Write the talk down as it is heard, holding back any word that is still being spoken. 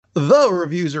The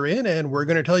reviews are in, and we're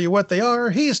going to tell you what they are.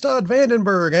 He's Todd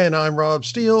Vandenberg, and I'm Rob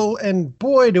Steele. And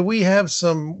boy, do we have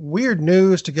some weird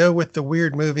news to go with the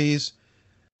weird movies.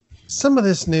 Some of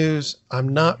this news I'm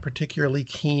not particularly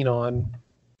keen on.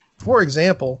 For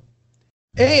example,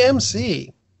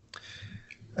 AMC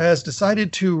has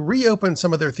decided to reopen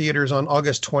some of their theaters on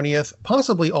August 20th,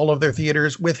 possibly all of their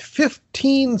theaters, with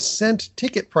 15-cent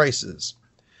ticket prices.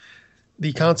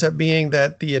 The concept being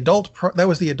that that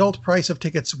was the adult price of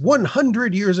tickets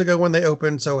 100 years ago when they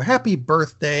opened. So happy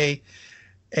birthday.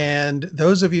 And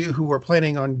those of you who were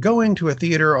planning on going to a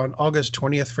theater on August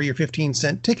 20th for your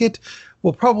 15-cent ticket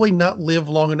will probably not live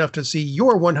long enough to see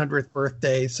your 100th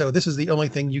birthday. So this is the only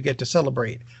thing you get to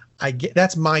celebrate.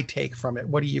 That's my take from it.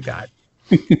 What do you got?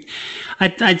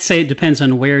 I'd say it depends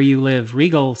on where you live.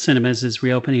 Regal Cinemas is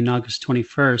reopening August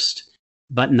 21st,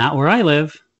 but not where I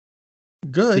live.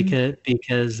 Good.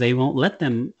 Because they won't let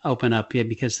them open up yet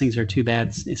because things are too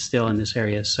bad still in this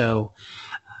area. So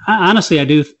honestly, I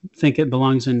do think it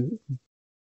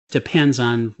depends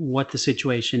on what the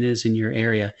situation is in your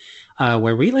area.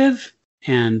 Where we live,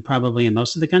 and probably in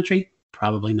most of the country,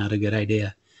 probably not a good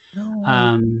idea.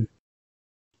 No.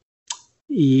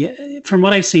 Yeah, from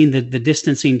what I've seen, the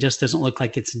distancing just doesn't look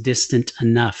like it's distant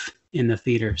enough in the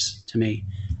theaters to me.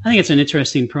 I think it's an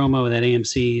interesting promo that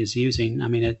AMC is using. I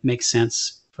mean, it makes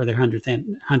sense for their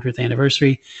 100th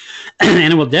anniversary,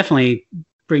 and it will definitely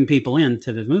bring people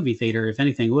into the movie theater, if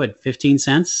anything would. 15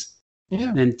 cents?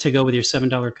 Yeah. And to go with your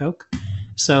 $7 Coke.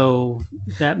 So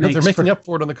that makes... They're making up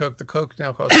for it on the Coke. The Coke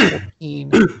now costs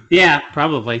 14. Yeah,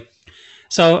 probably.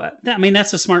 So,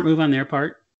 that's a smart move on their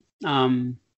part.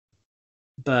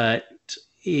 But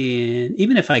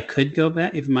even if I could go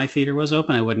back, if my theater was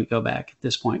open, I wouldn't go back at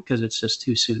this point because it's just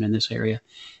too soon in this area,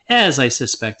 as I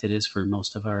suspect it is for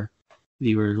most of our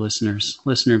listeners.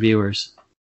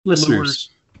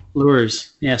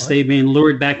 Yes, they've been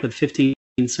lured back with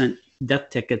 15-cent death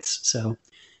tickets, so you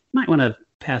might want to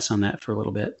pass on that for a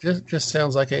little bit. Just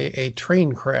sounds like a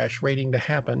train crash waiting to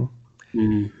happen.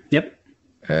 Yep.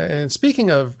 And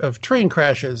speaking of train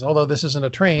crashes, although this isn't a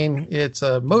train, it's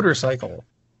a motorcycle,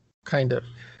 kind of.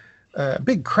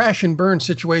 Big crash and burn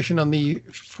situation on the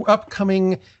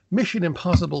upcoming Mission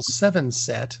Impossible 7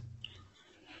 set,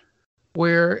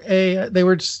 where they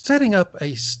were setting up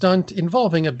a stunt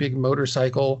involving a big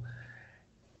motorcycle,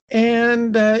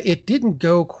 and it didn't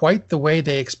go quite the way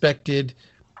they expected.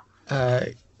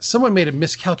 Someone made a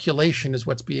miscalculation, is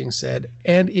what's being said,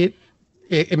 and it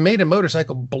made a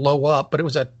motorcycle blow up, but it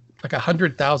was like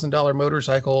 $100,000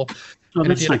 motorcycle,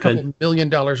 and it did a couple $1 million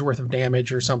worth of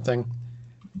damage or something.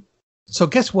 So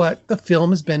guess what? The film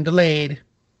has been delayed.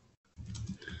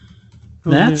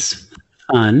 That's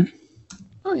fun.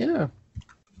 Oh yeah.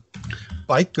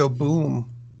 Bike go boom.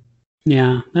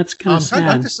 Yeah, that's kind of sad.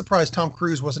 I'm just surprised Tom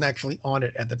Cruise wasn't actually on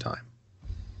it at the time.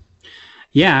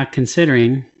 Yeah,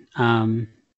 considering.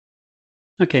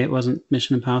 Okay, it wasn't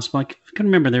Mission Impossible. I can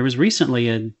remember there was recently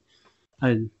a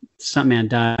stuntman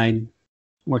died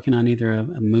working on either a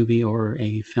movie or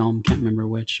a film. Can't remember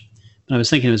which. But I was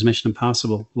thinking it was Mission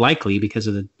Impossible, likely because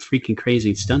of the freaking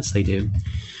crazy stunts they do.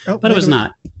 Oh, but it was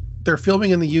not. They're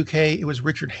filming in the UK. It was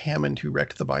Richard Hammond who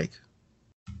wrecked the bike.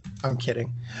 I'm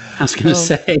kidding. I was going to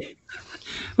say,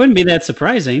 wouldn't be that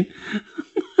surprising.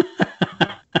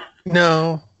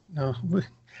 No. I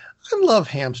love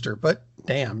Hamster, but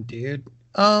damn, dude.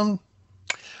 Let's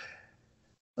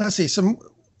see. Some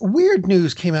weird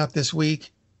news came out this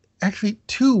week. Actually,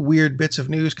 two weird bits of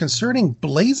news concerning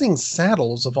Blazing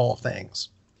Saddles, of all things.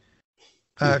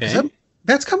 Okay.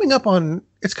 That's coming up on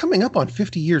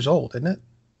 50 years old, isn't it?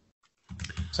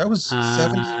 So that was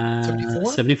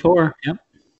 74? 74, yep.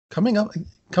 Coming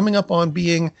up on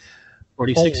being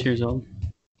 46 old. years old.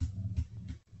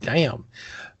 Damn.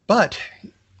 But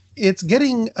it's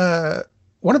getting,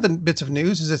 one of the bits of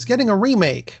news is it's getting a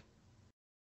remake.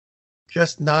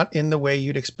 Just not in the way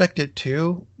you'd expect it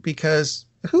to, because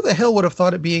who the hell would have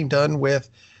thought it being done with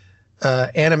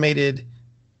animated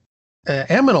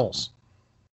aminals,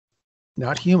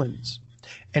 not humans?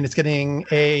 And it's getting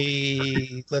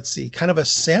kind of a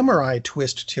samurai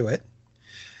twist to it.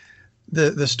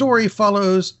 The story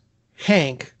follows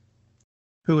Hank,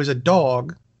 who is a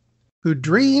dog who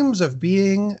dreams of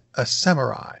being a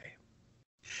samurai.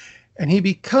 And he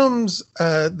becomes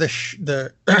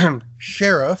the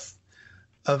sheriff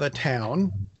of a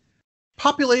town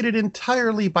populated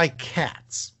entirely by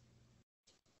cats.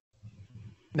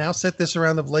 Now set this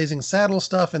around the Blazing Saddle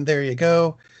stuff, and there you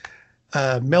go.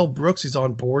 Mel Brooks is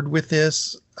on board with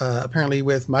this, apparently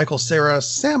with Michael Cera,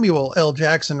 Samuel L.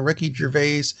 Jackson, Ricky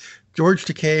Gervais, George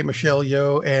Takei, Michelle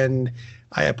Yeoh, and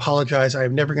I apologize. I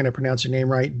am never going to pronounce your name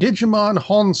right. Digimon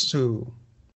Honsu.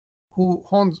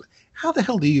 How the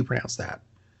hell do you pronounce that?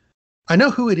 I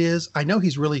know who it is. I know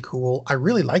he's really cool. I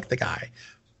really like the guy.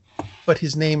 But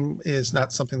his name is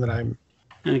not something that I'm...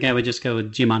 I think I would just go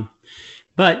with Jimon.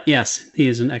 But yes, he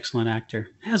is an excellent actor.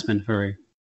 Has been for...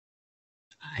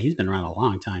 He's been around a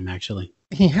long time, actually.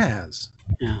 He has.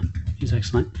 Yeah, he's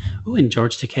excellent. Oh, and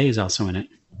George Takei is also in it.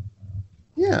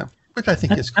 Yeah, which I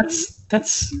think is cool.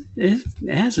 It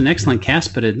has an excellent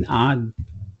cast, but an odd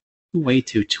way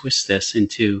to twist this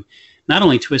into... Not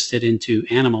only twist it into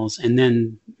animals and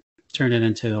then turn it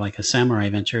into like a samurai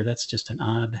venture. That's just an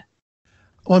odd...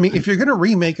 Well, I mean, if you're going to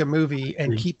remake a movie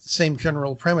and keep the same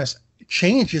general premise,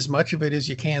 change as much of it as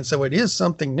you can so it is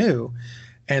something new.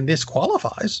 And this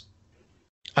qualifies.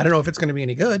 I don't know if it's going to be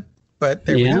any good, but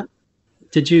there we go.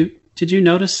 Did you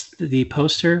notice the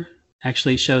poster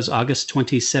actually shows August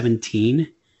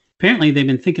 2017? Apparently they've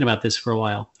been thinking about this for a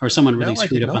while, or someone really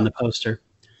screwed up on the poster.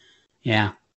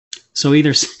 Yeah. So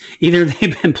either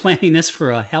they've been planning this for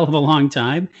a hell of a long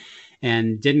time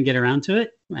and didn't get around to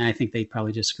it. I think they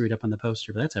probably just screwed up on the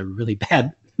poster, but that's a really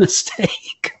bad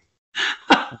mistake.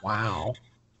 Wow.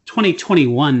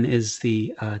 2021 is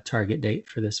the target date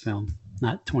for this film,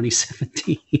 not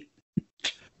 2017.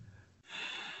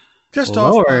 Just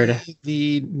off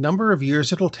the number of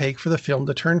years it'll take for the film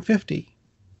to turn 50.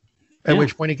 At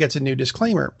which point it gets a new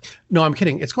disclaimer. No, I'm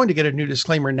kidding. It's going to get a new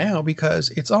disclaimer now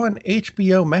because it's on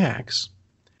HBO Max.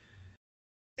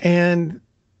 And,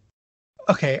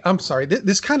 okay, I'm sorry.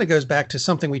 This kind of goes back to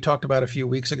something we talked about a few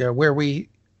weeks ago where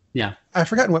I've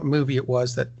forgotten what movie it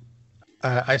was that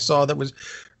I saw that was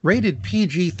rated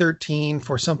PG-13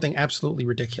 for something absolutely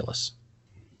ridiculous.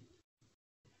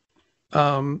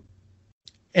 And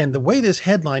the way this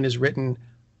headline is written,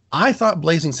 I thought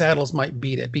Blazing Saddles might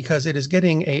beat it because it is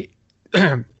getting a...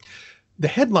 The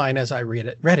headline, as I read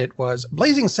it, was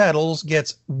Blazing Saddles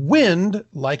gets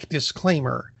wind-like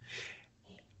disclaimer.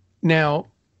 Now,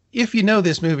 if you know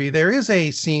this movie, there is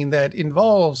a scene that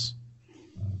involves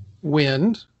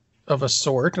wind of a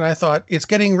sort, and I thought it's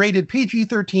getting rated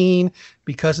PG-13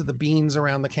 because of the beans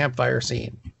around the campfire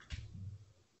scene.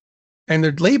 And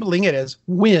they're labeling it as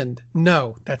wind.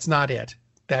 No, that's not it.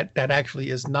 That actually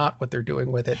is not what they're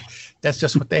doing with it. That's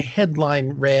just what the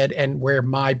headline read and where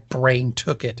my brain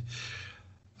took it.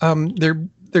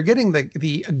 They're getting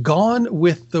the Gone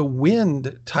with the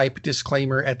Wind type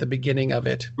disclaimer at the beginning of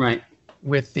it. Right.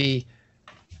 With the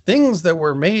things that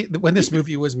were made, when this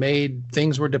movie was made,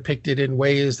 things were depicted in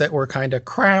ways that were kind of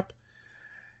crap.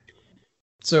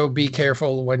 So be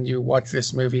careful when you watch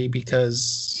this movie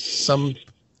because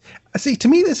to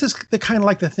me, this is the kind of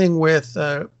like the thing with...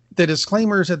 the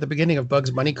disclaimers at the beginning of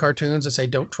Bugs Bunny cartoons that say,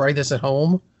 don't try this at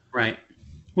home. Right.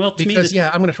 Well, I'm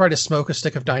going to try to smoke a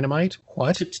stick of dynamite.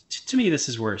 What? To me, this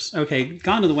is worse. Okay,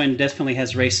 Gone to the Wind definitely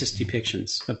has racist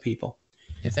depictions of people.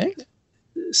 You think?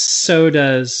 So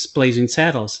does Blazing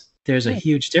Saddles. There's a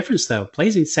huge difference, though.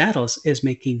 Blazing Saddles is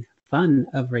making fun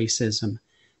of racism.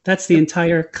 That's the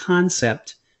entire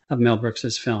concept of Mel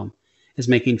Brooks's film, is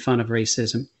making fun of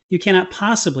racism. You cannot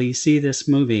possibly see this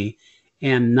movie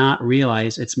and not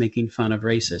realize it's making fun of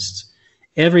racists.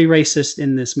 Every racist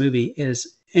in this movie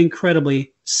is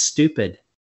incredibly stupid.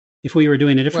 If we were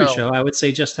doing a different show, I would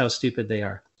say just how stupid they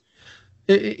are.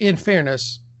 In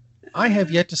fairness, I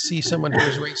have yet to see someone who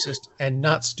is racist and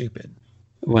not stupid.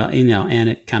 Well, and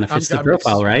it kind of fits the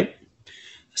profile, right?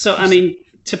 So, I mean,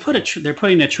 they're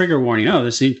putting a trigger warning. Oh,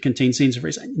 this contains scenes of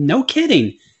racism. No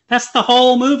kidding. That's the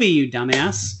whole movie, you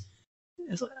dumbass.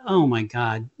 It's like, oh my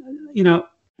God.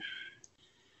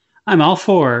 I'm all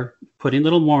for putting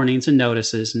little warnings and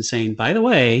notices and saying, by the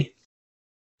way,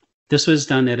 this was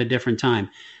done at a different time.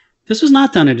 This was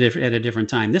not done at a different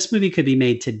time. This movie could be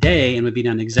made today and would be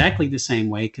done exactly the same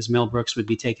way because Mel Brooks would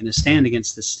be taking a stand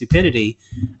against the stupidity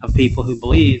of people who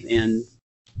believe and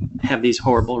have these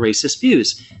horrible racist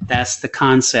views. That's the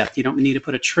concept. You don't need to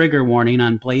put a trigger warning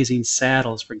on Blazing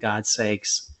Saddles, for God's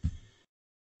sakes.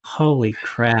 Holy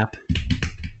crap.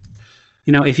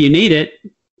 If you need it,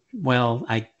 well,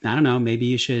 I don't know. Maybe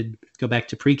you should go back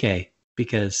to pre-K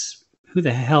because who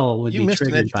the hell would be triggered by this?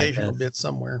 You missed an educational bit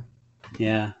somewhere.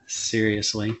 Yeah,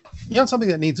 seriously. Something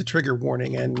that needs a trigger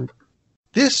warning, and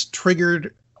this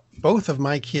triggered both of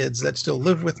my kids that still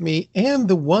live with me and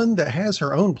the one that has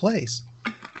her own place.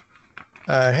 It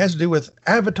has to do with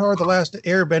Avatar: The Last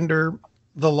Airbender,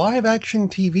 the live-action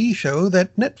TV show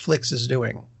that Netflix is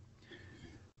doing.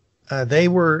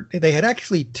 They had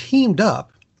actually teamed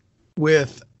up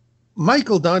with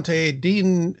Michael Dante,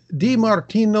 Dean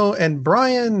DiMartino, and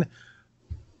Brian,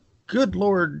 good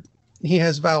Lord, he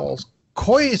has vowels,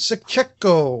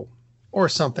 Koyesikcheko. or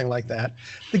something like that.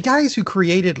 The guys who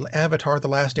created Avatar: The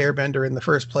Last Airbender in the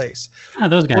first place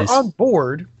Those were guys. on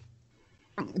board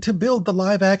to build the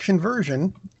live action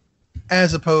version,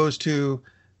 as opposed to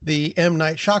the M.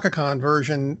 Night Shyamalan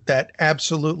version that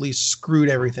absolutely screwed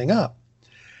everything up.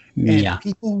 And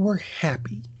people were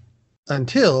happy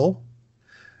until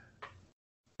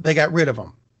they got rid of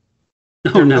them.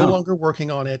 They're no longer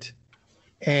working on it.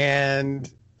 And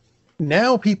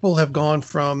now people have gone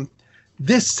from,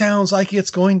 this sounds like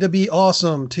it's going to be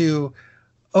awesome, to,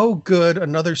 oh, good,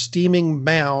 another steaming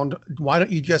mound. Why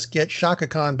don't you just get Shaka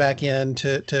Khan back in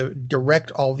to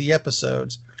direct all the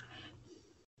episodes?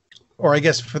 Or I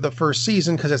guess for the first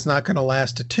season, because it's not going to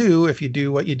last to 2 if you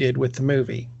do what you did with the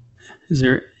movie. Is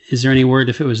there any word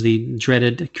if it was the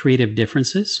dreaded creative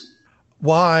differences?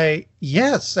 Why,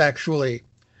 yes, actually.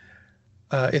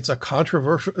 It's a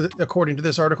controversial, according to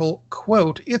this article,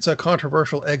 quote, it's a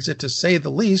controversial exit to say the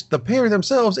least. The pair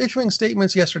themselves issuing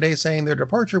statements yesterday saying their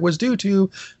departure was due to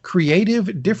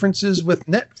creative differences with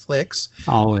Netflix,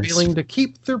 failing to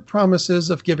keep their promises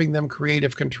of giving them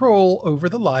creative control over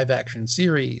the live action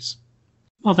series.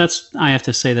 Well, I have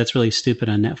to say that's really stupid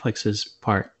on Netflix's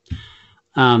part.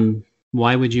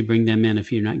 Why would you bring them in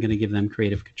if you're not going to give them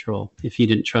creative control, if you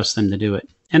didn't trust them to do it?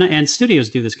 And studios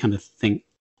do this kind of thing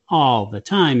all the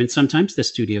time, and sometimes the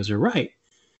studios are right.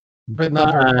 But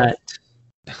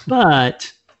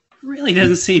really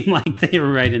doesn't seem like they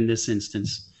were right in this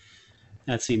instance.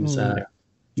 That seems,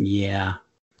 yeah.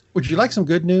 Would you like some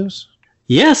good news?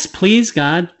 Yes, please,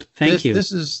 God. Thank you.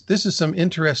 This is some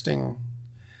interesting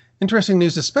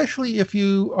news, especially if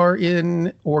you are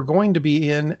in or going to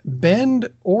be in Bend,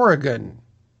 Oregon,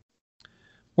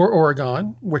 or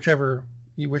Oregon, whichever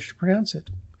you wish to pronounce it.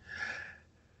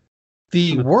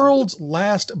 The world's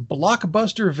last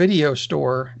Blockbuster video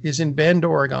store is in Bend,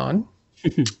 Oregon,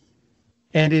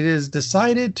 and it has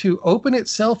decided to open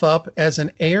itself up as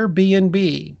an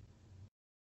Airbnb.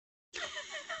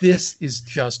 This is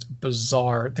just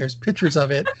bizarre. There's pictures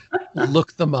of it.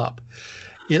 Look them up.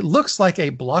 It looks like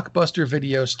a Blockbuster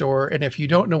video store, and if you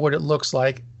don't know what it looks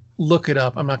like, look it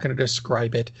up. I'm not going to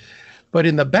describe it. But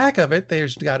in the back of it,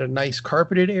 there's got a nice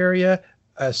carpeted area,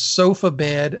 a sofa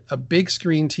bed, a big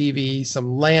screen TV,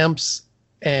 some lamps,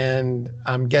 and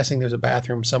I'm guessing there's a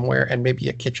bathroom somewhere and maybe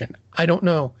a kitchen. I don't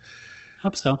know.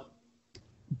 Hope so.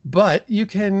 But you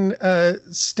can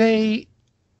stay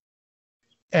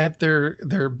at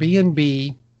their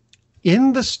B&B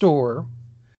in the store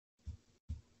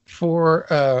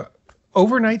for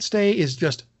overnight stay is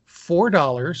just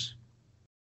 $4,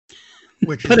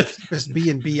 which is the best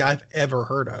B&B I've ever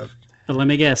heard of. But let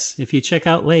me guess, if you check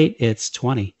out late, it's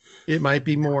 $20. It might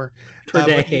be more. Per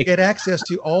day. But you get access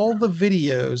to all the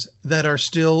videos that are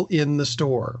still in the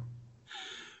store.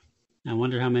 I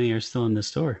wonder how many are still in the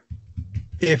store.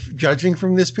 If judging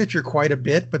from this picture, quite a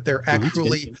bit, but they're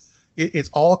actually, it's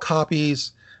all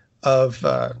copies of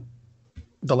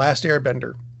The Last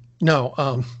Airbender.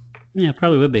 No. Yeah,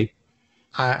 probably would be.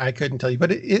 I couldn't tell you,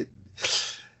 but it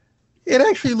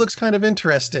actually looks kind of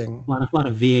interesting. A lot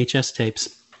of VHS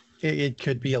tapes. It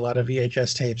could be a lot of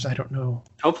VHS tapes. I don't know.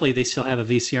 Hopefully they still have a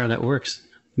VCR that works.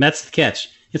 That's the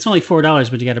catch. It's only $4,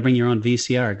 but you got to bring your own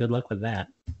VCR. Good luck with that.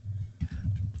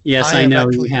 Yes, I know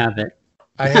you have it.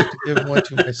 I have to give one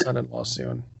to my son-in-law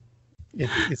soon.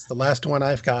 It's the last one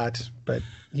I've got, but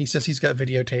he says he's got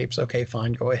videotapes. Okay,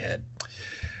 fine, go ahead.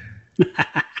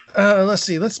 Let's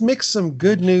see. Let's mix some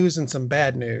good news and some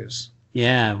bad news.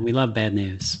 Yeah, we love bad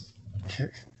news.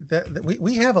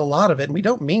 We have a lot of it, and we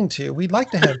don't mean to. We'd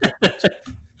like to have good news.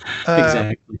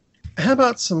 Exactly. How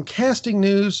about some casting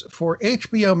news for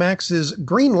HBO Max's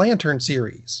Green Lantern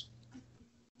series?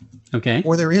 Okay.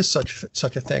 Or there is such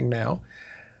a thing now.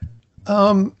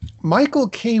 Michael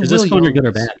K. Is Williams. Is this going under good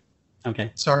or bad?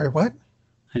 Okay. Sorry, what?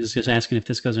 I was just asking if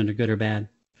this goes under good or bad.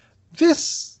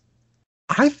 This,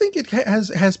 I think it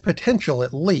has potential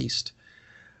at least.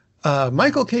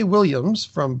 Michael K. Williams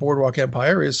from Boardwalk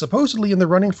Empire is supposedly in the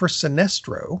running for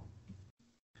Sinestro.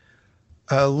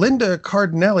 Linda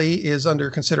Cardinelli is under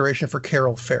consideration for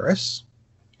Carol Ferris.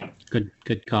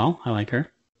 Good call. I like her.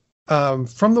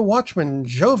 From The Watchmen,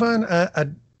 Jovan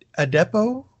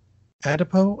Adepo,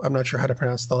 I'm not sure how to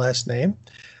pronounce the last name,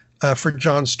 for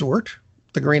Jon Stewart,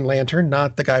 the Green Lantern,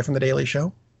 not the guy from The Daily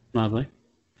Show. Lovely.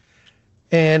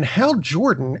 And Hal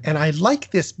Jordan, and I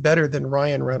like this better than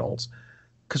Ryan Reynolds,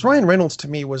 because Ryan Reynolds to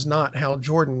me was not Hal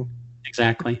Jordan.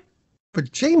 Exactly.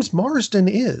 But James Marsden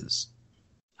is.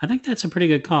 I think that's a pretty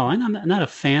good call. I'm not a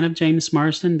fan of James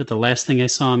Marsden, but the last thing I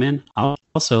saw him in,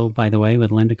 also, by the way,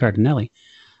 with Linda Cardinelli,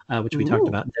 which we talked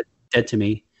about, Dead to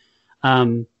Me,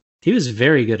 he was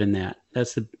very good in that.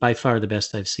 That's by far the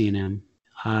best I've seen him.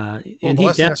 Well, And the he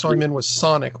last thing I saw him definitely in was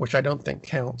Sonic, which I don't think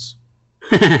counts.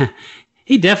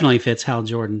 he definitely fits Hal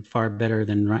Jordan far better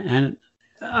than Ryan. And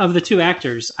of the two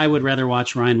actors, I would rather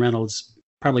watch Ryan Reynolds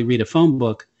probably read a phone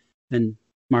book than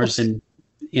Well, see, Marsden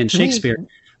in to me, Shakespeare.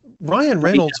 Ryan He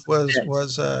Reynolds definitely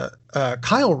was fits.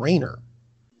 Kyle Rayner.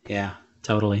 Yeah,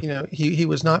 totally. You know, he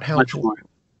was not Hal Much more. Jordan.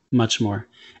 Much more.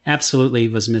 Absolutely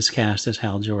was miscast as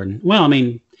Hal Jordan. Well, I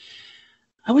mean,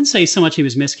 I wouldn't say so much he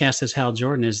was miscast as Hal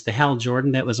Jordan as the Hal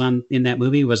Jordan that was on in that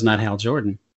movie was not Hal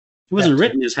Jordan. It wasn't That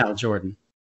written as Hal Jordan.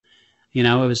 You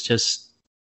know, it was just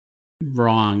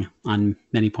wrong on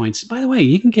many points. By the way,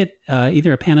 you can get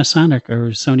either a Panasonic or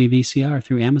Sony VCR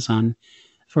through Amazon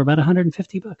for about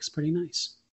 $150. Pretty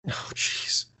nice. oh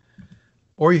jeez.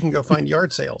 Or you can go find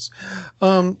yard sales.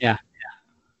 Yeah.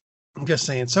 I'm just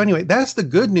saying. So anyway, that's the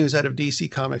good news out of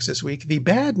DC Comics this week. The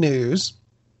bad news,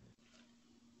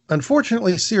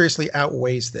 unfortunately, seriously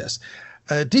outweighs this.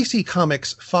 DC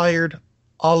Comics fired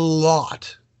a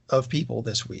lot of people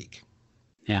this week.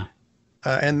 Yeah.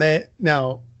 And they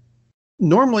now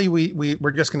normally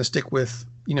we're just going to stick with,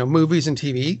 you know, movies and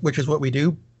TV, which is what we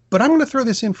do. But I'm going to throw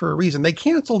this in for a reason. They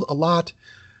canceled a lot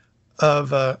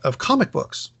of comic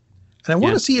books. And I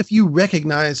want Yeah. to see if you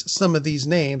recognize some of these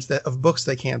names of books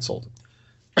they canceled.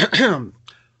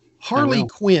 Harley will.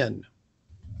 Quinn.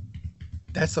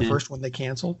 That's the Yeah. first one they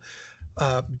canceled.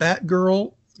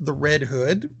 Batgirl, The Red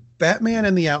Hood, Batman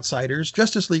and the Outsiders,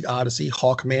 Justice League Odyssey,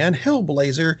 Hawkman,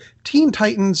 Hellblazer, Teen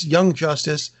Titans, Young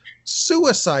Justice,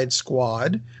 Suicide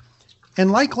Squad,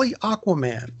 and likely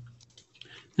Aquaman.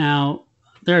 Now,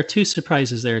 there are two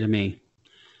surprises there to me.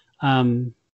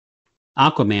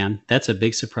 Aquaman, that's a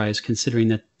big surprise considering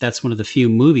that that's one of the few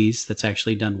movies that's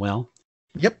actually done well.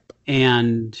 Yep.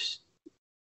 And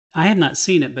I have not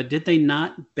seen it, but did they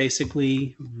not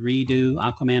basically redo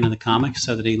Aquaman in the comics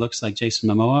so that he looks like Jason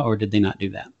Momoa, or did they not do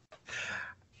that?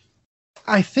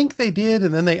 I think they did,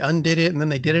 and then they undid it, and then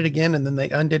they did it again, and then they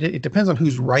undid it. It depends on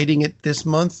who's writing it this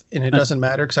month, and it doesn't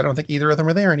matter because I don't think either of them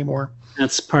are there anymore.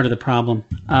 That's part of the problem.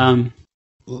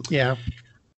 Yeah.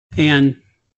 And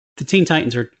the Teen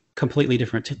Titans are a completely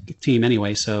different team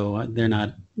anyway, so they're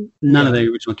not. None of the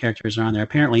original characters are on there.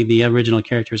 Apparently, the original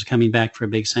characters are coming back for a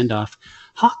big send-off.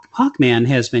 Hawkman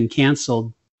has been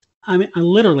canceled. I mean,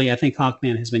 I think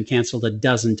Hawkman has been canceled a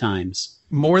dozen times.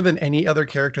 More than any other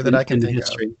character that I can think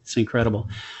history. of. It's incredible.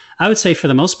 I would say for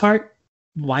the most part,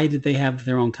 why did they have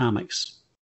their own comics?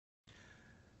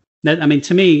 That, I mean,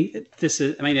 to me,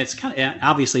 it's kind of,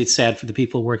 obviously it's sad for the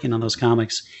people working on those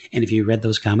comics. And if you read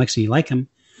those comics and you like them,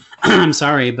 I'm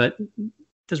sorry, but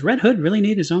does Red Hood really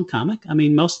need his own comic? I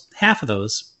mean, half of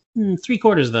those,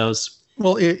 3/4 of those.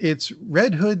 Well, it's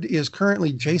Red Hood is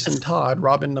currently Jason Todd,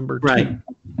 Robin number 2.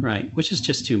 Right. Which is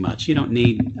just too much. You don't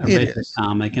need a It Red Hood is.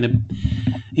 comic and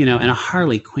a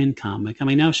Harley Quinn comic. I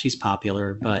mean, now she's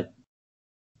popular, but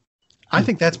I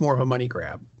think that's more of a money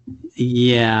grab.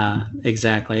 yeah,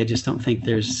 exactly. I just don't think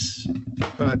there's.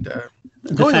 But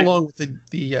going along with the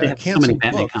They have so many canceled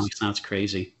Batman books comics now. It's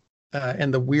crazy.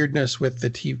 and the weirdness with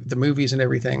the movies and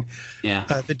everything, Yeah.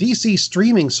 the DC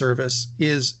streaming service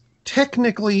is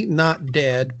technically not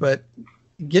dead, but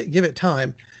give it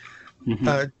time.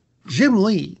 Mhm. Jim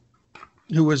Lee,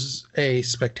 who was a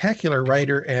spectacular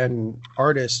writer and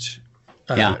artist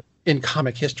in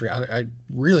comic history, I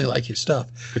really like his stuff.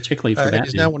 Particularly for And Batman.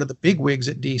 is now one of the big wigs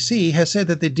at DC, has said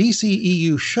that the DC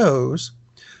EU shows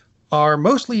are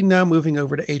mostly now moving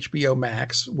over to HBO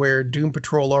Max, where Doom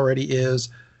Patrol already is.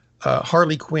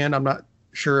 Harley Quinn, I'm not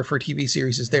sure if her TV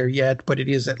series is there yet, but it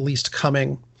is at least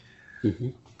coming.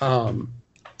 Mhm.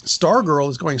 Stargirl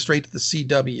is going straight to the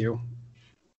CW.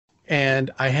 And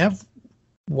I have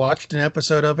watched an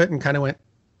episode of it and kind of went,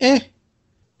 eh.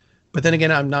 But then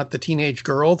again, I'm not the teenage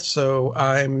girl, so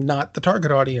I'm not the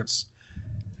target audience.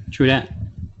 True that.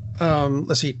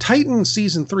 Let's see. Titan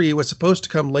season 3 was supposed to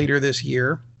come later this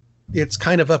year. It's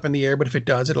kind of up in the air, but if it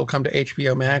does, it'll come to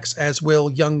HBO Max, as will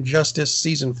Young Justice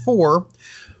season 4,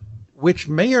 which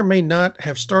may or may not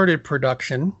have started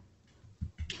production.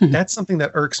 That's something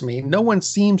that irks me. No one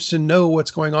seems to know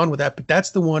what's going on with that, but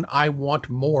that's the one I want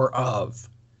more of.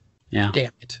 Yeah.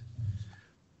 Damn it.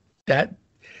 That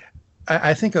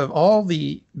I think of all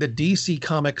the DC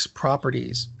Comics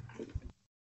properties.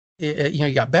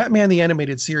 You got Batman the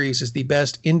Animated Series is the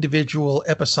best individual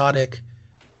episodic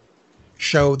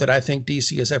show that I think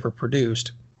DC has ever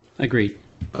produced. Agreed.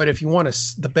 But if you want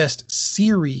the best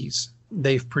series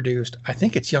they've produced, I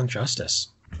think it's Young Justice.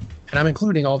 And I'm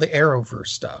including all the Arrowverse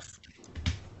stuff.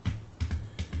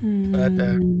 But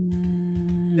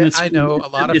I know a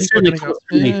lot of people are going to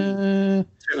go,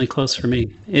 certainly certainly close for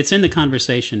me. It's in the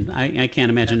conversation. I can't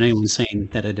imagine anyone saying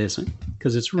that it isn't,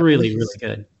 because it's really, really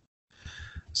good.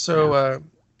 So,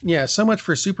 so much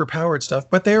for superpowered stuff.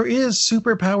 But there is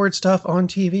superpowered stuff on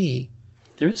TV.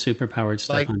 There is superpowered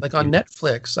stuff on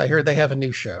Netflix. I heard they have a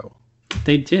new show.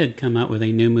 They did come out with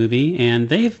a new movie, and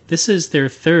this is their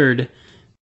third.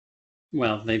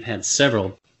 Well, they've had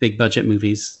several big budget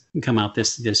movies come out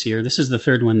this year. This is the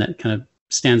third one that kind of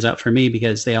stands out for me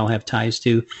because they all have ties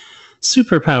to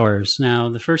superpowers. Now,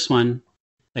 the first one,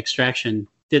 Extraction,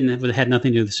 had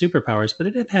nothing to do with superpowers, but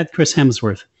it had Chris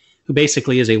Hemsworth, who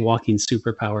basically is a walking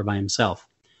superpower by himself.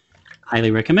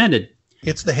 Highly recommended.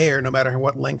 It's the hair, no matter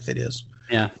what length it is.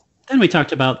 Yeah. Then we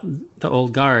talked about The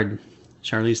Old Guard,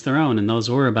 Charlize Theron, and those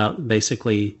were about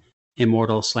basically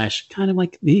immortal / kind of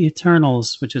like The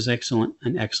Eternals, which is an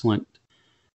excellent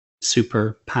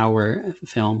superpower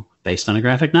film based on a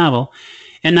graphic novel.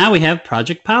 And now we have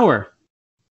Project Power.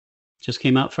 Just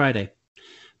came out Friday.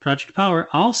 Project Power,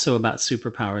 also about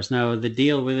superpowers. Now, the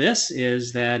deal with this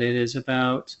is that it is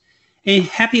about a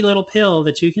happy little pill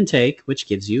that you can take, which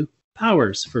gives you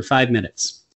powers for 5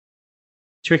 minutes.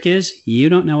 Trick is, you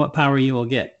don't know what power you will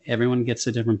get. Everyone gets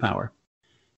a different power.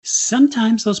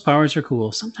 Sometimes those powers are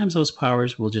cool. Sometimes those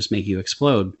powers will just make you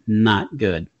explode. Not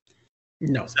good.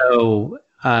 No. So,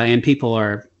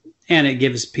 and it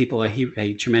gives people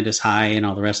a tremendous high and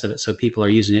all the rest of it. So people are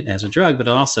using it as a drug, but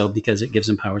also because it gives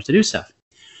them powers to do stuff.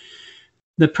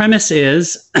 The premise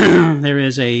is there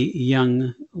is a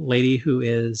young lady who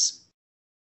is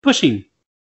pushing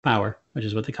power, which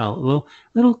is what they call it.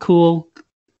 Little cool,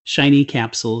 shiny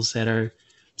capsules that are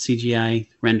CGI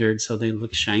rendered, so they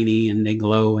look shiny and they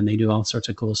glow and they do all sorts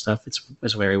of cool stuff.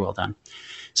 It's very well done.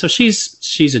 So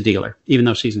she's a dealer, even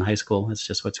though she's in high school. That's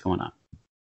just what's going on.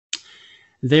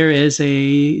 There is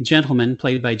a gentleman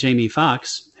played by Jamie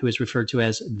Foxx who is referred to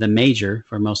as the Major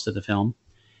for most of the film.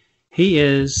 He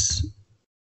is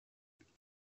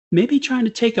maybe trying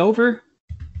to take over,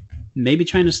 maybe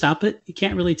trying to stop it. You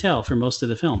can't really tell for most of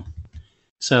the film.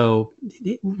 So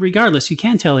regardless, you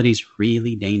can tell that he's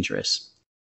really dangerous.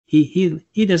 He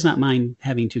does not mind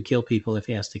having to kill people if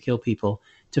he has to kill people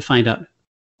to find out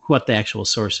what the actual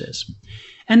source is.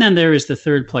 And then there is the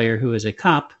third player who is a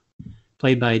cop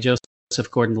played by Joseph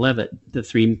Gordon-Levitt, the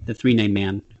three-name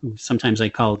man, who sometimes I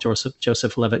call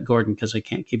Joseph Levitt Gordon because I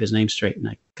can't keep his name straight,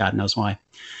 and God knows why.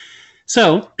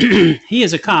 So he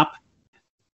is a cop.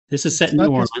 This is set in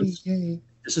New Orleans.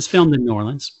 This is filmed in New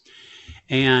Orleans,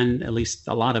 and at least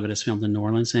a lot of it is filmed in New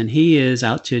Orleans, and he is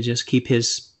out to just keep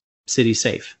his city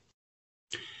safe.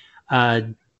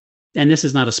 And this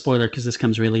is not a spoiler because this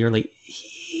comes really early.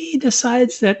 He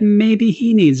decides that maybe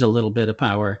he needs a little bit of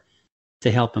power to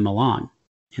help him along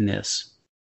in this.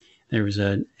 There was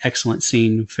an excellent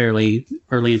scene fairly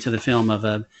early into the film of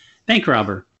a bank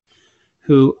robber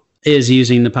who is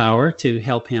using the power to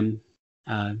help him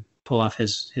pull off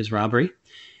his robbery.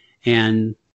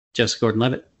 And Joseph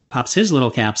Gordon-Levitt pops his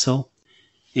little capsule.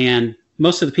 And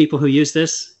most of the people who use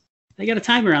this, they got a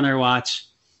timer on their watch.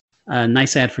 A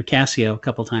nice ad for Casio a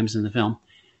couple times in the film.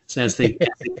 So as the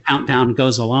countdown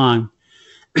goes along.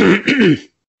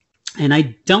 And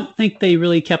I don't think they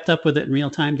really kept up with it in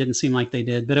real time. Didn't seem like they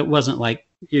did. But it wasn't like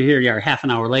here you are half an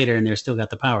hour later and they're still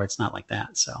got the power. It's not like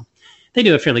that. So they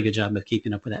do a fairly good job of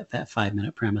keeping up with that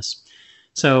 5-minute premise.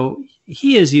 So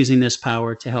he is using this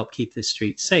power to help keep the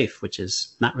street safe, which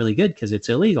is not really good because it's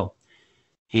illegal.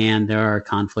 And there are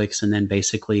conflicts. And then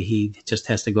basically he just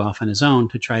has to go off on his own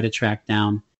to try to track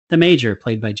down the Major,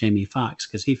 played by Jamie Foxx,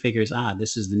 because he figures,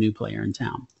 this is the new player in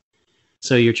town.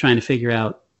 So you're trying to figure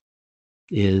out,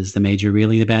 is the Major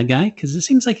really the bad guy? Because it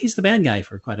seems like he's the bad guy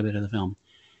for quite a bit of the film.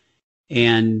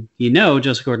 And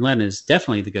Joseph Gordon-Levitt is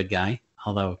definitely the good guy,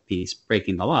 although he's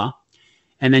breaking the law.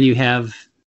 And then you have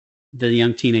the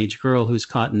young teenage girl who's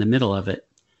caught in the middle of it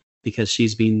because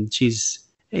she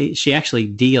actually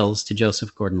deals to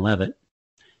Joseph Gordon-Levitt.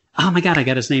 Oh my God, I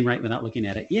got his name right without looking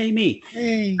at it. Yay, me.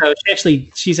 Hey. So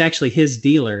she's actually his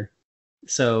dealer.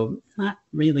 So not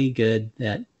really good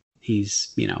that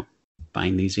he's,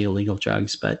 buying these illegal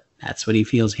drugs, but that's what he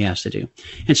feels he has to do.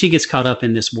 And she gets caught up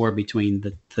in this war between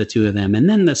the two of them. And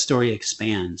then the story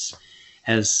expands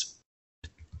as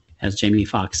Jamie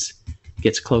Foxx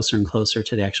gets closer and closer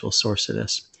to the actual source of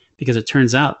this. Because it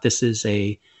turns out this is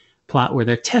a plot where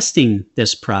they're testing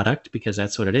this product, because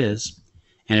that's what it is.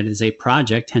 And it is a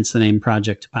project, hence the name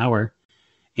Project Power.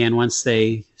 And once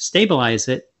they stabilize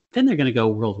it, then they're going to go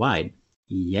worldwide.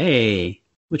 Yay!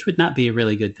 Which would not be a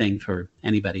really good thing for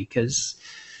anybody, because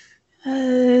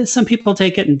some people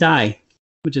take it and die,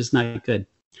 which is not good.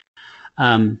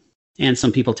 And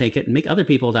some people take it and make other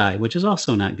people die, which is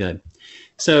also not good.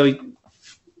 So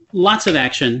lots of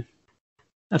action,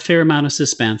 a fair amount of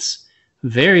suspense,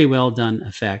 very well done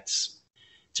effects.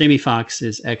 Jamie Foxx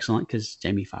is excellent because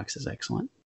Jamie Foxx is excellent.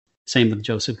 Same with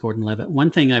Joseph Gordon-Levitt.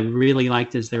 One thing I really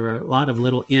liked is there were a lot of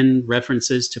little in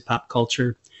references to pop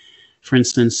culture. For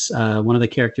instance, one of the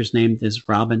characters named is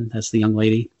Robin. That's the young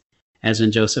lady. As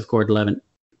in Joseph Gordon-Levitt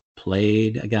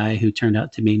played a guy who turned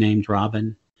out to be named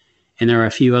Robin. And there are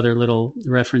a few other little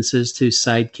references to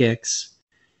sidekicks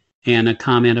and a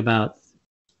comment about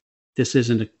this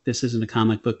isn't a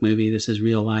comic book movie. This is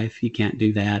real life. You can't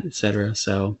do that, etc.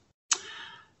 So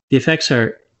the effects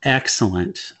are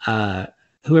excellent.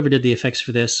 Whoever did the effects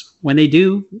for this, when they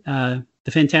do the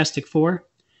Fantastic Four,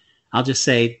 I'll just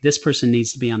say this person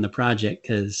needs to be on the project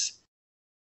because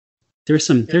there's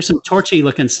some torchy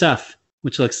looking stuff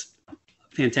which looks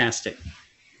fantastic,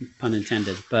 pun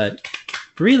intended, but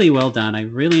really well done. I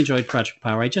really enjoyed Project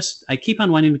Power. I keep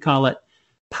on wanting to call it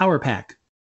Power Pack,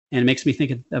 and it makes me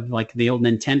think of like the old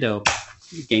Nintendo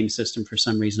game system for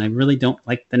some reason. I really don't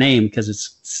like the name because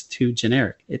it's too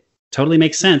generic. It totally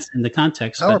makes sense in the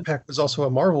context. Power Pack was also a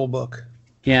Marvel book.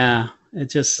 Yeah, I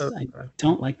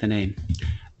don't like the name,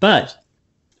 but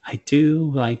I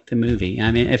do like the movie.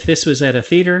 I mean, if this was at a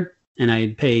theater and I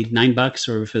had paid $9,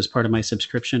 or if it was part of my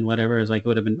subscription, whatever, I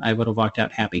would have walked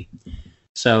out happy.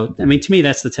 So, I mean, to me,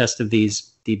 that's the test of the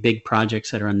big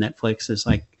projects that are on Netflix. Is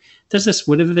like,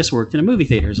 would have this worked in a movie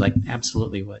theater? Is like,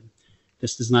 absolutely would.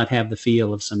 This does not have the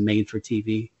feel of some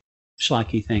made-for-TV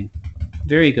schlocky thing.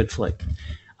 Very good flick.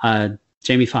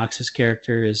 Jamie Foxx's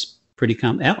character is pretty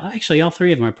actually, all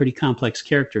three of them are pretty complex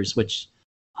characters, which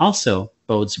also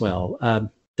bodes well.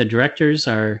 The directors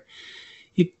are,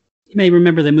 you may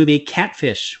remember the movie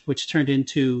Catfish, which turned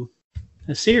into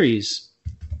a series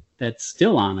that's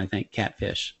still on, I think,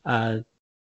 Catfish.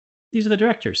 These are the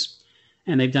directors,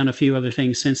 and they've done a few other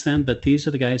things since then, but these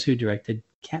are the guys who directed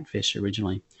Catfish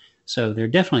originally. So they're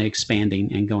definitely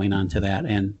expanding and going on to that.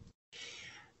 And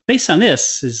based on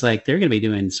this, is like they're going to be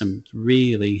doing some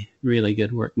really, really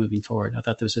good work moving forward. I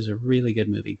thought this was a really good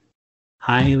movie.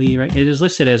 It is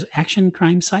listed as action,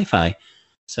 crime, sci-fi.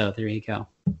 So there you go.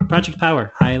 Project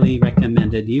Power, highly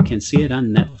recommended. You can see it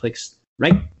on Netflix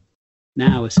right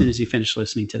now as soon as you finish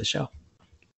listening to the show.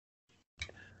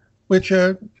 Which,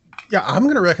 yeah, I'm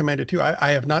going to recommend it too.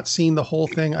 I have not seen the whole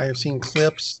thing. I have seen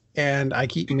clips, and I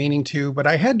keep meaning to, but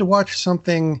I had to watch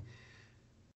something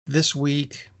this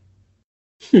week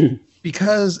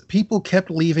because people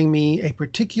kept leaving me a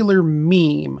particular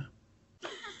meme.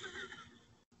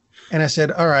 And I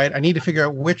said, all right, I need to figure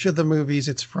out which of the movies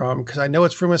it's from, because I know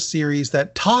it's from a series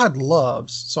that Todd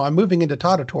loves. So I'm moving into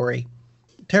Todd territory,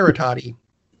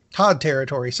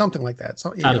 something like that.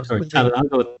 So, I'll go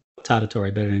with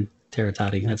Toddatory better than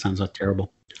Terratati. That sounds like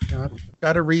terrible. I've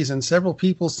got a reason. Several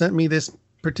people sent me this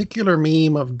particular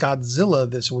meme of Godzilla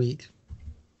this week.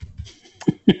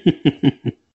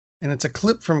 And it's a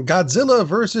clip from Godzilla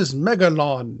versus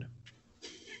Megalon.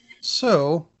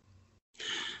 So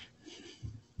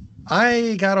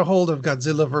I got a hold of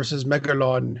Godzilla versus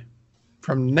Megalon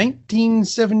from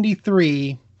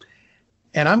 1973,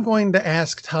 and I'm going to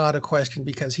ask Todd a question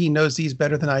because he knows these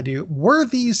better than I do. Were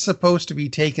these supposed to be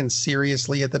taken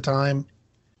seriously at the time?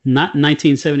 Not in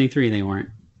 1973, they weren't.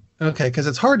 Okay, because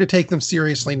it's hard to take them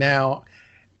seriously now.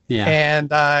 Yeah.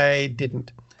 And I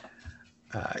didn't.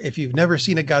 If you've never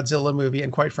seen a Godzilla movie,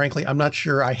 and quite frankly, I'm not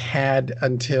sure I had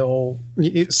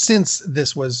since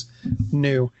this was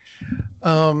new.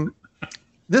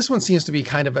 This one seems to be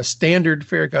kind of a standard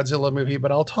fare Godzilla movie,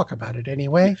 but I'll talk about it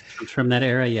anyway. From that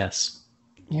era, yes.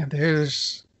 Yeah, the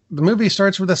movie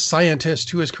starts with a scientist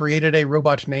who has created a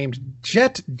robot named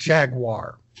Jet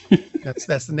Jaguar.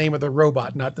 That's the name of the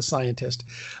robot, not the scientist.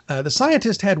 The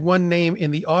scientist had one name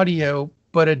in the audio,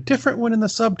 but a different one in the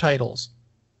subtitles.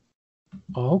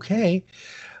 Okay.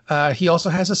 He also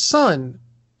has a son,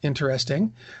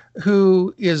 interesting,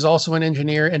 who is also an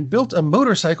engineer and built a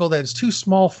motorcycle that is too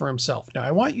small for himself. Now,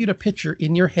 I want you to picture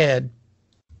in your head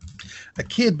a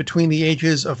kid between the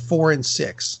ages of 4 and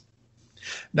 6.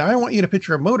 Now, I want you to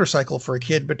picture a motorcycle for a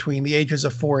kid between the ages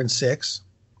of 4 and 6.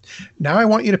 Now, I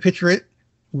want you to picture it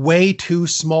way too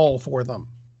small for them.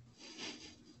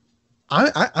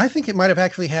 I think it might have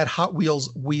actually had Hot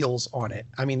Wheels wheels on it.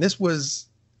 I mean, this was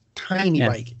tiny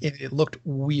bike. It looked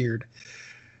weird.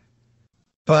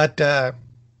 But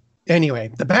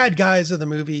anyway, the bad guys of the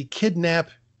movie kidnap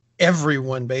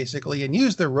everyone basically and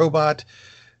use their robot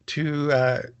to,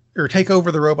 or take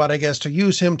over the robot, I guess, to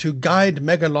use him to guide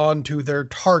Megalon to their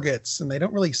targets. And they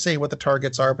don't really say what the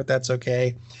targets are, but that's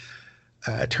okay.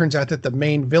 It turns out that the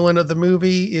main villain of the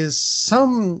movie is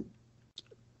some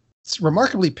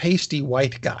remarkably pasty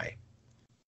white guy.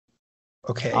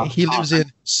 Okay, he lives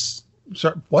in.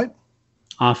 Sorry, what?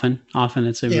 Often,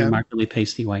 it's a remarkably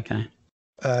pasty white guy.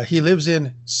 He lives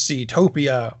in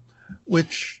Seatopia,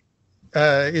 which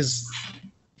is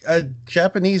a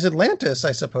Japanese Atlantis,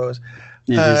 I suppose.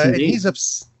 It is And indeed.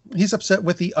 he's upset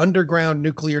with the underground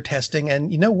nuclear testing,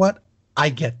 and you know what? I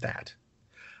get that.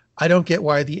 I don't get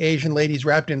why the Asian ladies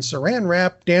wrapped in saran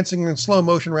wrap dancing in slow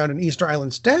motion around an Easter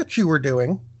Island statue were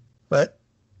doing, but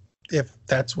if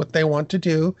that's what they want to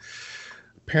do,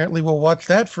 apparently we'll watch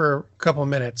that for a couple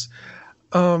minutes.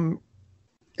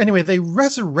 Anyway, they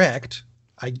resurrect,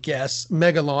 I guess,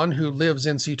 Megalon, who lives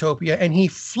in Seatopia, and he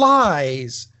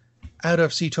flies out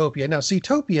of Seatopia. Now,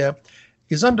 Seatopia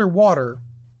is underwater.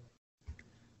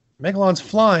 Megalon's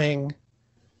flying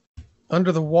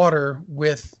under the water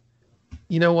with,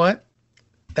 you know what?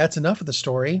 That's enough of the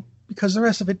story, because the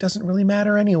rest of it doesn't really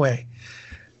matter anyway.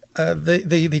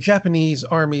 The Japanese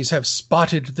armies have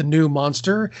spotted the new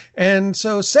monster, and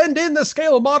so send in the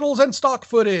scale models and stock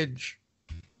footage.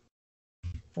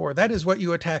 For that is what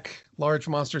you attack large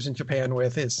monsters in Japan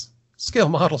with, is scale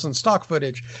models and stock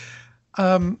footage.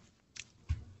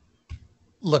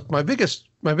 Look, my biggest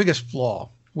flaw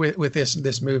with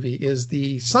this movie is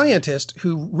the scientist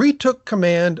who retook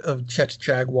command of Jet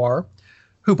Jaguar,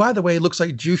 who, by the way, looks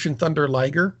like Jushin Thunder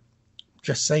Liger.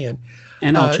 Just saying.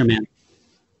 And Ultraman.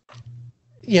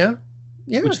 Yeah.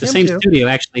 Which the same studio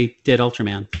actually did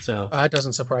Ultraman. So it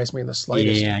doesn't surprise me in the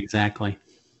slightest. Yeah, exactly.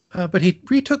 But he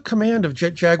retook command of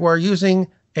Jet Jaguar using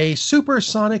a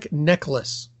supersonic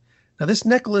necklace. Now, this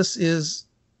necklace is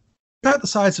about the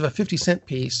size of a 50-cent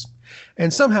piece,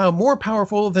 and somehow more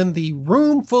powerful than the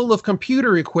room full of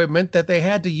computer equipment that they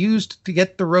had to use to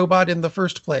get the robot in the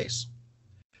first place.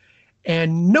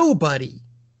 And no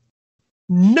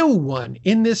one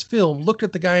in this film looked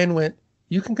at the guy and went,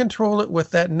 you can control it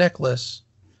with that necklace,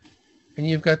 and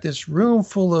you've got this room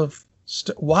full of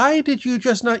why did you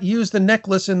just not use the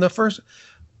necklace in the first?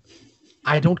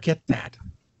 I don't get that.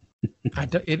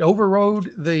 It overrode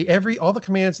all the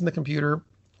commands in the computer.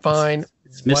 Fine,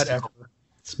 it's whatever. Mystical.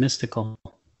 It's mystical.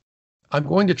 I'm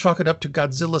going to chalk it up to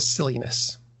Godzilla's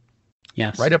silliness.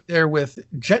 Yes. Right up there with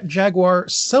Jet Jaguar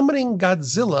summoning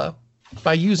Godzilla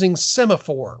by using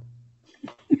semaphore.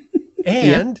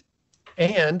 And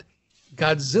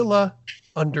Godzilla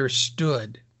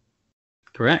understood.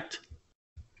 Correct.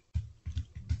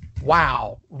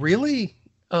 Wow, really?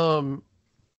 I'm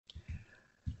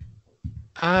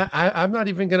not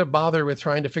even going to bother with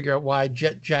trying to figure out why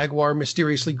Jet Jaguar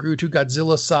mysteriously grew to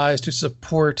Godzilla size to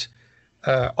support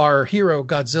our hero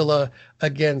Godzilla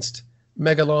against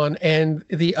Megalon and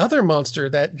the other monster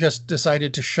that just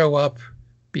decided to show up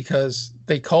because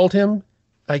they called him,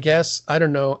 I guess. I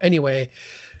don't know. Anyway,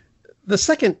 the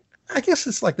second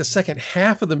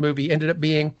half of the movie ended up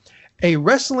being a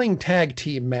wrestling tag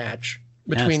team match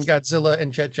between Godzilla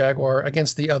and Jet Jaguar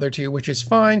against the other two, which is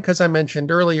fine because I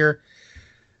mentioned earlier,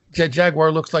 Jet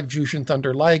Jaguar looks like Jushin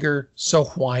Thunder Liger, so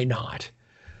why not?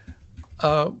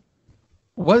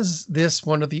 Was this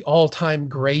one of the all-time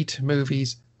great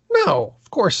movies? No,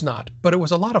 of course not, but it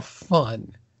was a lot of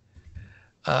fun.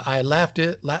 I laughed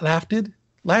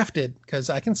because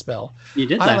I can spell. You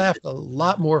did. I laughed a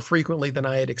lot more frequently than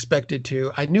I had expected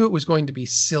to. I knew it was going to be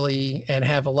silly and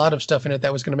have a lot of stuff in it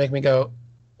that was going to make me go,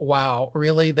 wow,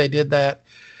 really? They did that?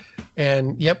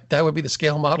 And yep, that would be the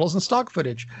scale models and stock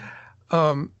footage.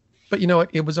 But you know what?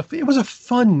 It was a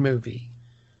fun movie.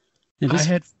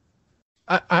 Actually,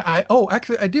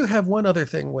 I do have one other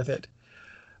thing with it.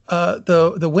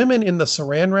 The women in the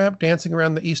saran wrap dancing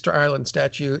around the Easter Island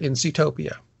statue in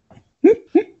Seatopia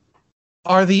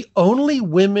are the only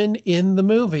women in the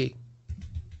movie.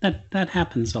 That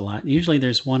happens a lot. Usually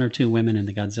there's one or two women in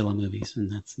the Godzilla movies,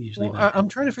 and that's usually I'm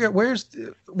trying to figure out where's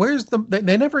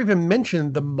they never even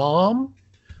mentioned the mom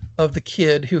of the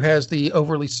kid who has the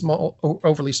overly small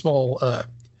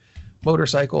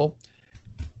motorcycle.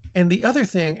 And the other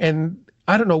thing, and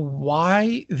I don't know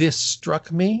why this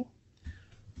struck me,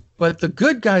 but the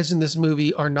good guys in this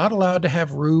movie are not allowed to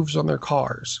have roofs on their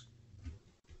cars.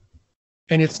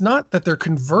 And it's not that they're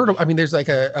convertible. I mean, there's like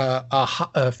a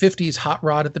 50s hot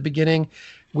rod at the beginning,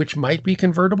 which might be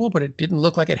convertible, but it didn't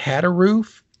look like it had a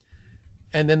roof.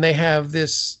 And then they have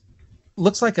this,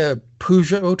 looks like a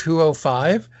Peugeot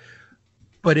 205,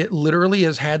 but it literally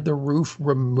has had the roof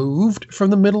removed from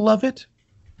the middle of it.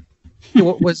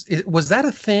 Was that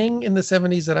a thing in the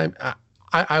 70s that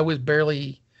I was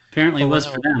barely... Apparently it was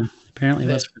for them. Apparently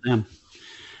it was for them.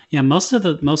 Yeah, most of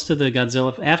the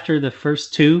Godzilla after the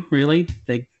first two, really,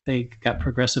 they got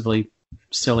progressively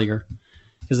sillier.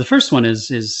 Because the first one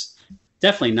is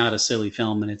definitely not a silly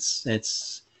film, and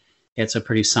it's It's a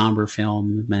pretty somber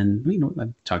film, and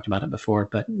I've talked about it before,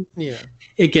 but Yeah.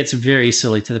 it gets very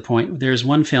silly to the point. There's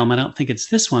one film, I don't think it's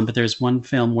this one, but there's one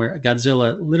film where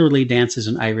Godzilla literally dances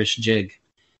an Irish jig,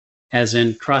 as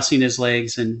in crossing his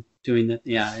legs and doing that.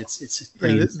 Yeah, it's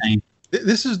pretty insane.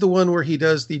 This is the one where he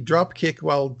does the drop kick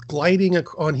while gliding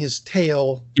on his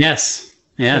tail. Yes.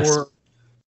 For,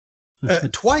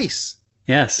 twice.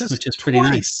 Yes, which is pretty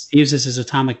nice. He uses his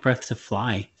atomic breath to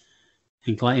fly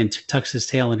and tucks his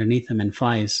tail underneath him and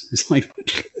flies. It's like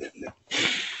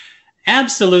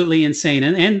absolutely insane.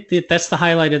 And that's the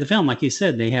highlight of the film. Like you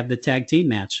said, they have the tag team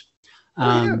match.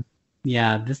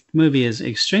 Yeah, this movie is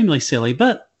extremely silly,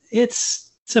 but it's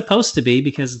supposed to be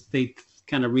because they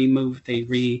kind of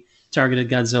retargeted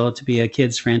Godzilla to be a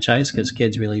kids franchise because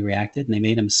kids really reacted and they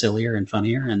made him sillier and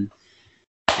funnier, and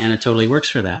it totally works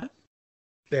for that.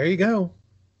 There you go.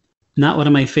 Not one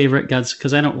of my favorite Godzilla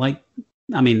because I don't like.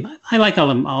 I mean, I like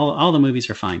all the movies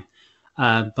are fine,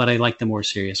 but I like the more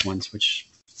serious ones, which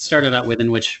started out with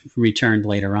and which returned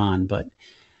later on. But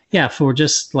yeah, for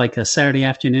just like a Saturday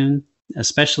afternoon,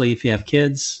 especially if you have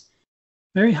kids,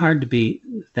 very hard to beat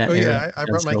that. Oh yeah, I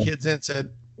brought my kids in and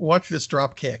said, "Watch this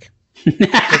drop kick,"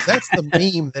 because that's the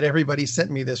meme that everybody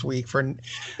sent me this week.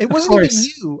 It wasn't even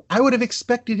you. I would have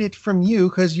expected it from you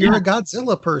because you're a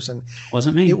Godzilla person.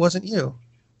 Wasn't me. It wasn't you.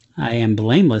 I am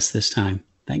blameless this time.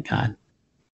 Thank God.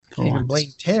 Can't even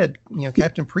blame Ted.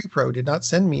 Captain Pre-Pro did not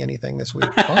send me anything this week.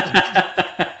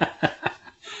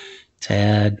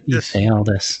 Ted, you failed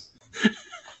us.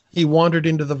 He wandered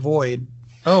into the void.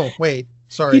 Oh, wait.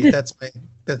 Sorry. That's the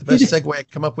best segue I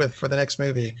come up with for the next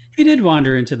movie. He did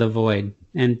wander into the void,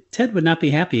 and Ted would not be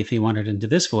happy if he wandered into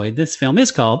this void. This film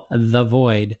is called The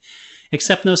Void,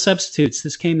 except no substitutes.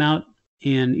 This came out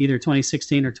in either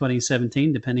 2016 or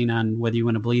 2017, depending on whether you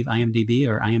want to believe IMDb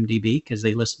or IMDb, because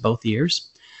they list both years.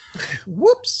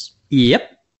 Whoops.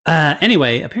 Yep.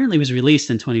 Anyway, apparently it was released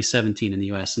in 2017 in the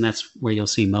US, and that's where you'll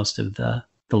see most of the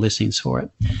listings for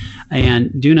it.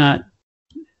 And do not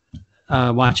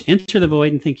watch Enter the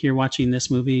Void and think you're watching this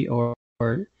movie, or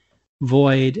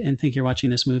Void and think you're watching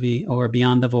this movie, or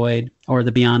Beyond the Void, or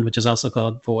The Beyond, which is also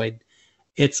called Void.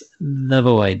 It's The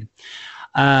Void.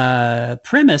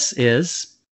 Premise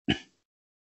is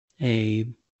a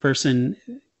person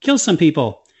kills some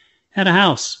people at a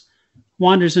house,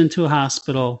 wanders into a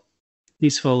hospital.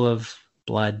 He's full of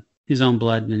blood, his own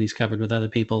blood, and he's covered with other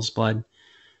people's blood.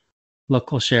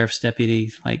 Local sheriff's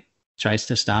deputy tries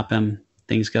to stop him.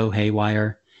 Things go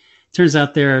haywire. Turns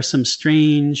out there are some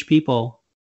strange people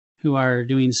who are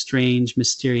doing strange,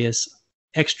 mysterious,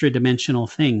 extra-dimensional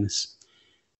things.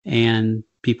 And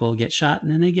people get shot,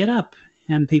 and then they get up,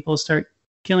 and people start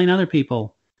killing other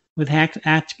people with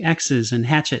axes and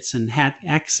hatchets and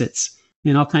axes.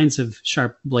 And all kinds of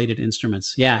sharp-bladed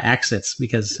instruments. Yeah, axes,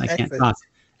 because I can't talk.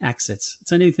 Axes.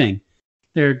 It's a new thing.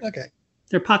 They're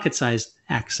pocket-sized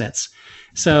axes.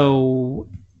 So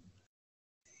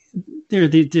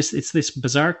it's this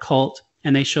bizarre cult,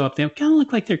 and they show up. They kind of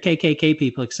look like they're KKK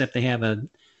people, except they have a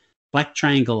black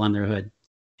triangle on their hood,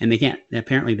 and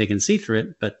apparently they can see through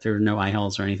it, but there are no eye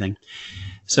holes or anything.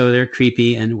 So they're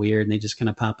creepy and weird, and they just kind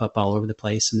of pop up all over the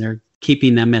place, and they're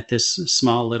keeping them at this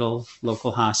small little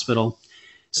local hospital.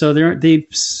 So they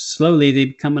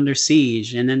slowly come under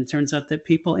siege, and then it turns out that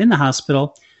people in the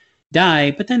hospital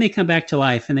die, but then they come back to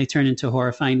life and they turn into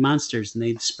horrifying monsters, and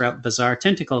they sprout bizarre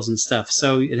tentacles and stuff.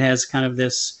 So it has kind of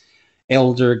this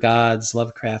elder gods,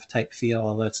 Lovecraft type feel,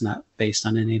 although it's not based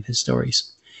on any of his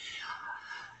stories.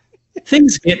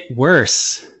 Things get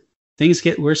worse. Things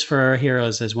get worse for our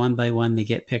heroes as one by one they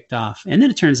get picked off. And then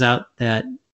it turns out that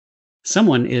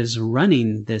someone is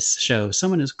running this show.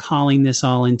 Someone is calling this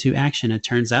all into action. It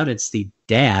turns out it's the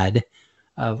dad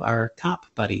of our cop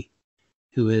buddy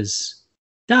who has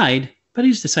died, but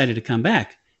he's decided to come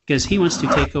back because he wants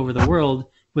to take over the world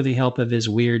with the help of his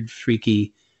weird,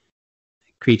 freaky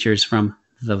creatures from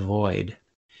the void.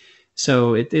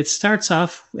 So it starts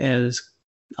off as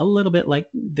a little bit like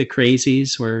the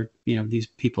Crazies, where these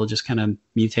people just kind of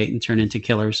mutate and turn into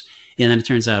killers, and then it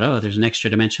turns out there's an extra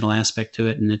dimensional aspect to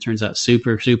it, and it turns out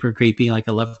super super creepy, like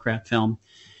a Lovecraft film,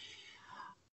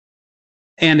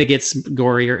 and it gets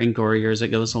gorier and gorier as it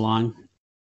goes along.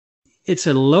 It's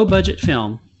a low budget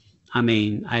film. I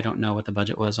mean, I don't know what the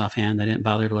budget was offhand. I didn't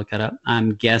bother to look it up.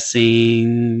 I'm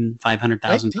guessing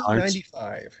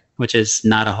 $500,000, which is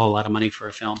not a whole lot of money for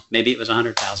a film. Maybe it was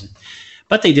 $100,000.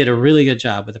 But they did a really good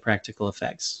job with the practical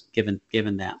effects, given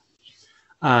that.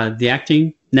 The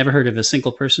acting, never heard of a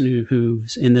single person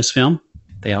who's in this film.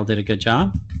 They all did a good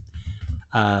job.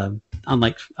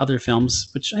 Unlike other films,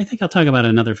 which I think I'll talk about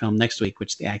another film next week,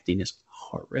 which the acting is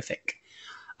horrific.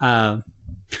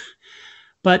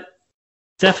 But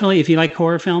Definitely, if you like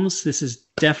horror films, this is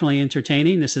definitely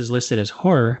entertaining. This is listed as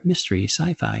horror, mystery,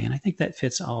 sci-fi, and I think that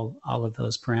fits all of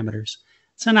those parameters.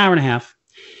 It's an hour and a half.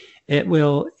 It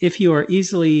will, if you are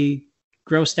easily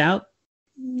grossed out,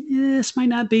 this might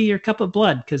not be your cup of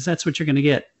blood, because that's what you're going to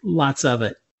get. Lots of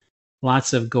it.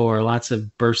 Lots of gore, lots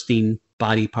of bursting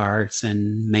body parts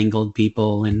and mangled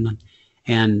people. And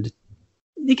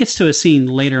it gets to a scene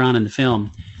later on in the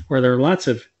film where there are lots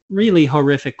of really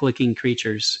horrific looking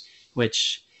creatures,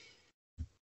 which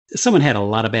someone had a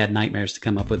lot of bad nightmares to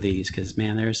come up with these, because,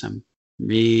 man, there's some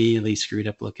really screwed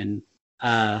up looking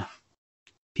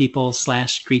people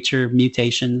 / creature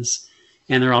mutations,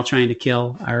 and they're all trying to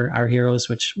kill our heroes,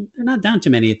 which they're not down to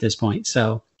many at this point.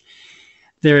 So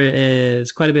there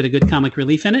is quite a bit of good comic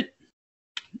relief in it,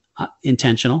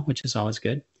 intentional, which is always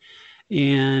good.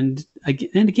 And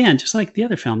again, just like the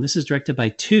other film, this is directed by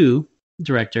 2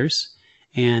 directors,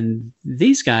 and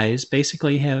these guys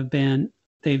basically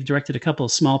they've directed a couple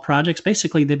of small projects.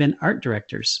 Basically, they've been art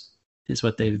directors,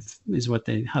 how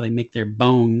they make their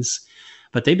bones.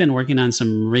 But they've been working on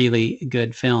some really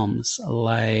good films,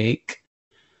 like,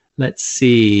 let's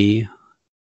see,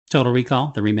 Total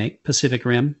Recall, the remake, Pacific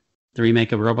Rim, the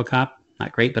remake of RoboCop,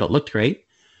 not great, but it looked great.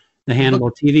 The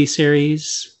Hannibal TV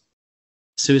series,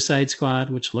 Suicide Squad,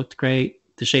 which looked great,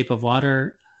 The Shape of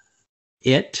Water,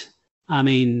 It. I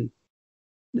mean,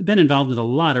 they've been involved with a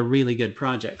lot of really good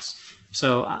projects.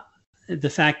 So the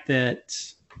fact that,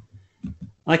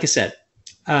 like I said,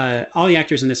 all the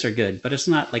actors in this are good, but it's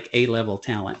not like A-level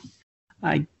talent.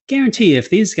 I guarantee you, if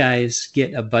these guys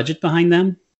get a budget behind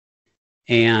them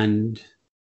and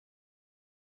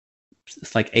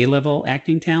it's like A-level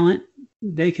acting talent,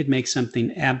 they could make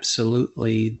something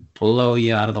absolutely blow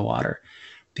you out of the water.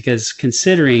 Because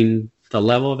considering the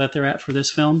level that they're at for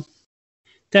this film,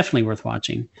 definitely worth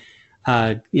watching.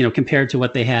 Compared to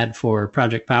what they had for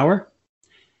Project Power,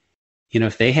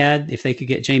 if they could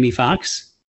get Jamie Foxx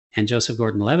and Joseph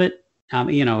Gordon-Levitt,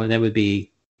 that would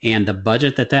be, and the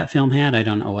budget that film had, I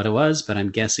don't know what it was, but I'm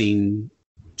guessing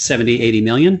 70, 80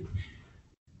 million.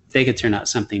 They could turn out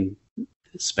something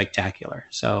spectacular.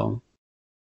 So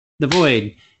The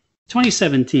Void,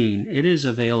 2017, it is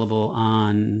available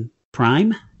on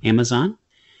Prime, Amazon,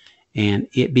 and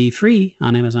it be free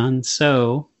on Amazon.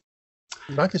 So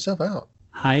knock yourself out.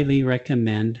 Highly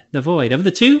recommend The Void. Of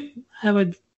the 2, I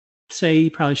would say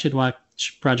you probably should watch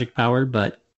Project Power,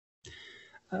 but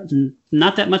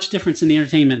not that much difference in the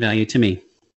entertainment value to me.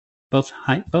 Both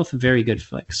very good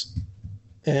flicks.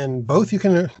 And both you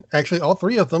can actually, all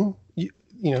 3 of them,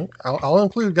 I'll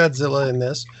include Godzilla in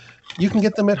this. You can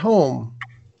get them at home,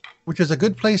 which is a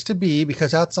good place to be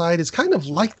because outside is kind of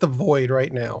like the void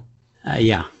right now.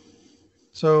 Yeah.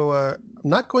 So I'm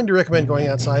not going to recommend going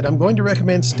outside. I'm going to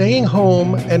recommend staying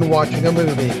home and watching a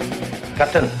movie.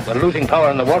 Captain, we're losing power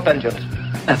in the warp engines.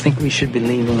 I think we should be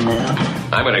leaving now.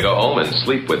 I'm going to go home and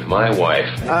sleep with my wife.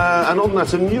 And on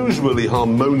that unusually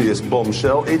harmonious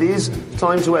bombshell, it is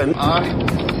time to end. I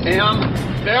am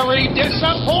very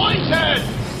disappointed!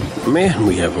 Man,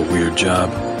 we have a weird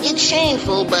job. It's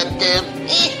shameful, but,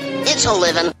 it's a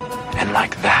living. And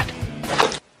like that,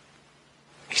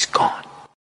 he's gone.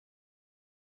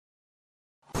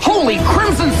 Holy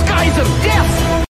crimson skies of death!